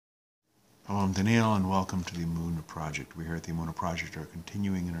Hello, I'm Daniel, and welcome to the Emunah Project. We here at the Emunah Project are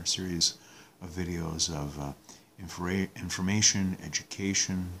continuing in our series of videos of information,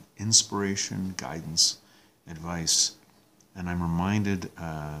 education, inspiration, guidance, advice. And I'm reminded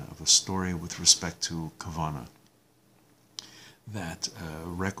of a story with respect to Kavanah, that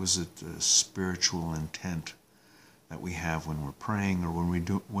requisite spiritual intent that we have when we're praying or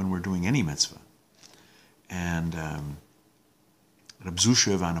when we're doing any mitzvah. And Rav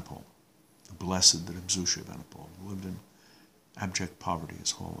Zushya of Anipol, the blessed Rav Zushya of Anipol, lived in abject poverty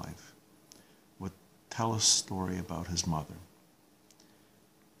his whole life, would tell a story about his mother.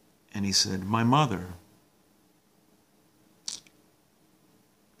 And he said, my mother,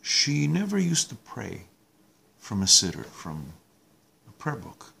 she never used to pray from a siddur, from a prayer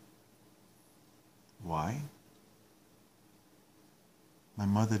book. Why? My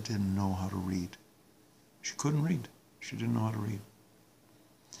mother didn't know how to read. She couldn't read. She didn't know how to read.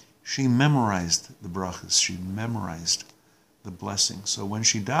 She memorized the brachas. She memorized the blessings. So when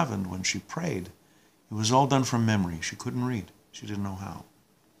she davened, when she prayed, it was all done from memory. She couldn't read. She didn't know how.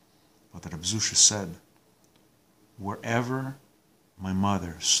 But the Rav Zushya said, wherever my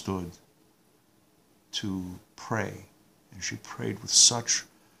mother stood to pray, and she prayed with such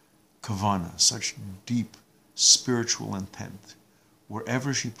kavanah, such deep spiritual intent,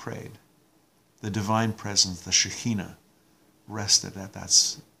 wherever she prayed, the divine presence, the Shichinah, rested at that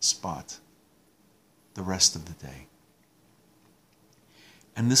spot the rest of the day.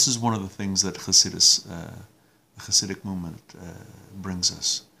 And this is one of the things that the Hasidic movement brings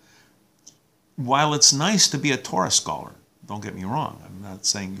us. While it's nice to be a Torah scholar, don't get me wrong, I'm not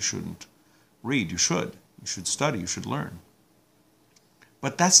saying you shouldn't read, you should study, you should learn.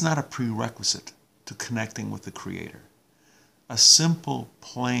 But that's not a prerequisite to connecting with the Creator. A simple,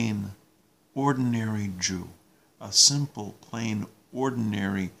 plain, ordinary Jew, a simple, plain,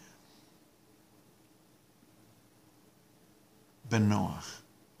 ordinary Bnei Noach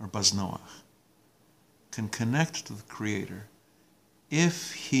or Bas Noach can connect to the Creator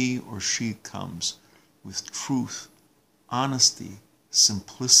if he or she comes with truth, honesty,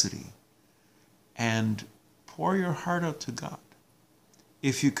 simplicity, and pour your heart out to God.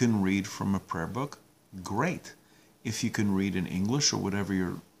 If you can read from a prayer book, great. If you can read in English or whatever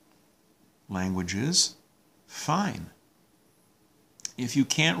your language is, fine. If you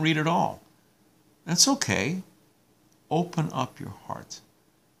can't read at all, that's okay. Open up your heart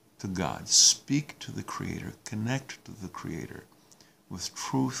to God. Speak to the Creator. Connect to the Creator with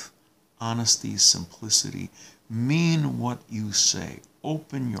truth, honesty, simplicity. Mean what you say.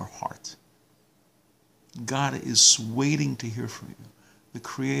 Open your heart. God is waiting to hear from you. The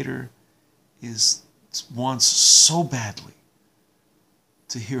Creator wants so badly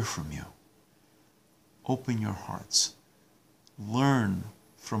to hear from you. Open your hearts. Learn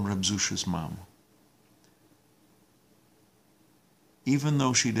from Rav Zushya's mom. Even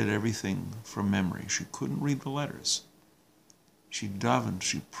though she did everything from memory, she couldn't read the letters. She davened,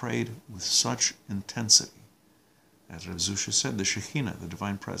 she prayed with such intensity. As Rav Zushya said, the Shichinah, the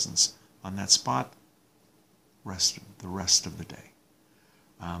divine presence, on that spot rested the rest of the day.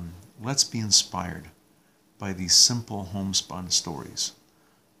 Let's be inspired by these simple homespun stories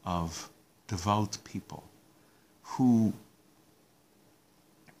of devout people who,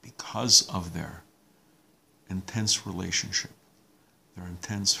 because of their intense relationship, their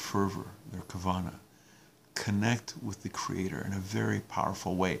intense fervor, their kavanah, connect with the Creator in a very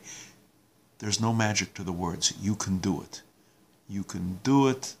powerful way. There's no magic to the words. You can do it. You can do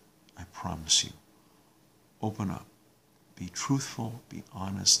it, I promise you. Open up. Be truthful, be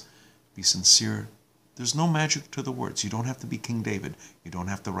honest, be sincere. There's no magic to the words. You don't have to be King David. You don't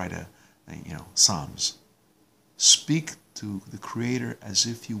have to write Psalms. Speak to the Creator as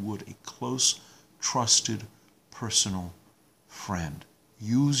if you would a close, trusted, personal friend.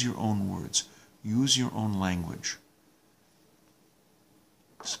 Use your own words. Use your own language.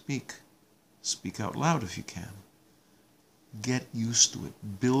 Speak. Speak out loud if you can. Get used to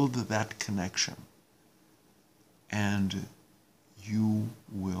it. Build that connection. And you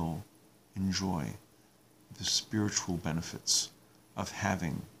will enjoy the spiritual benefits of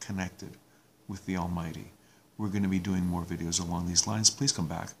having connected with the Almighty. We're going to be doing more videos along these lines. Please come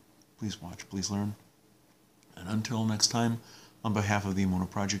back. Please watch. Please learn. And until next time, on behalf of the Emunah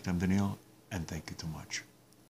Project, I'm Daniel, and thank you too much.